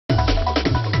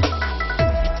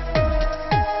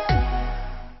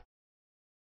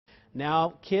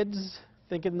Now, kids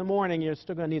think in the morning you're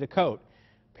still going to need a coat.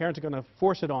 Parents are going to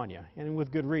force it on you, and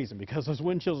with good reason, because those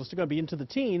wind chills are still going to be into the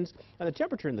teens, and the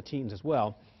temperature in the teens as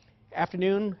well.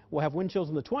 Afternoon, we'll have wind chills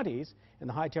in the 20s, and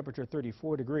the high temperature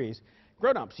 34 degrees.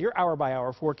 Grown-ups, your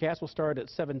hour-by-hour forecast will start at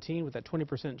 17 with that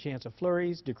 20% chance of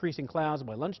flurries, decreasing clouds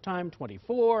by lunchtime,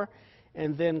 24,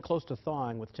 and then close to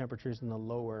thawing with temperatures in the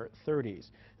lower 30s.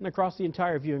 And across the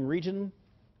entire viewing region,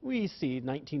 we see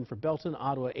 19 for Belton,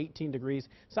 Ottawa 18 degrees.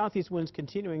 Southeast winds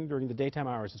continuing during the daytime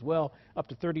hours as well, up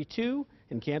to 32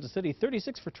 in Kansas City,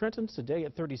 36 for Trenton, today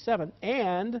at 37.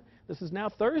 And this is now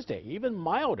Thursday, even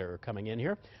milder coming in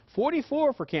here.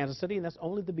 44 for Kansas City, and that's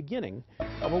only the beginning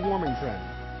of a warming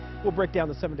trend. We'll break down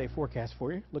the 7-day forecast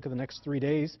for you. Look at the next 3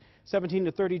 days. 17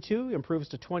 to 32 improves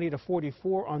to 20 to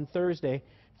 44 on Thursday.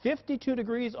 52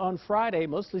 degrees on Friday,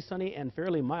 mostly sunny and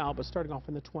fairly mild, but starting off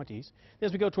in the 20s.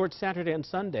 As we go towards Saturday and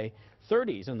Sunday,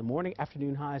 30s in the morning,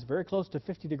 afternoon highs, very close to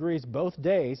 50 degrees both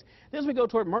days. As we go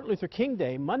toward Martin Luther King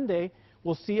Day, Monday,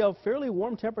 we'll see a fairly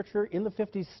warm temperature in the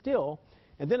 50s still,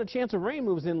 and then a chance of rain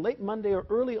moves in late Monday or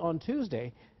early on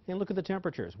Tuesday. And look at the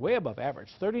temperatures, way above average.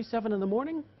 37 in the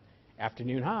morning,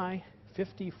 afternoon high,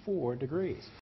 54 degrees.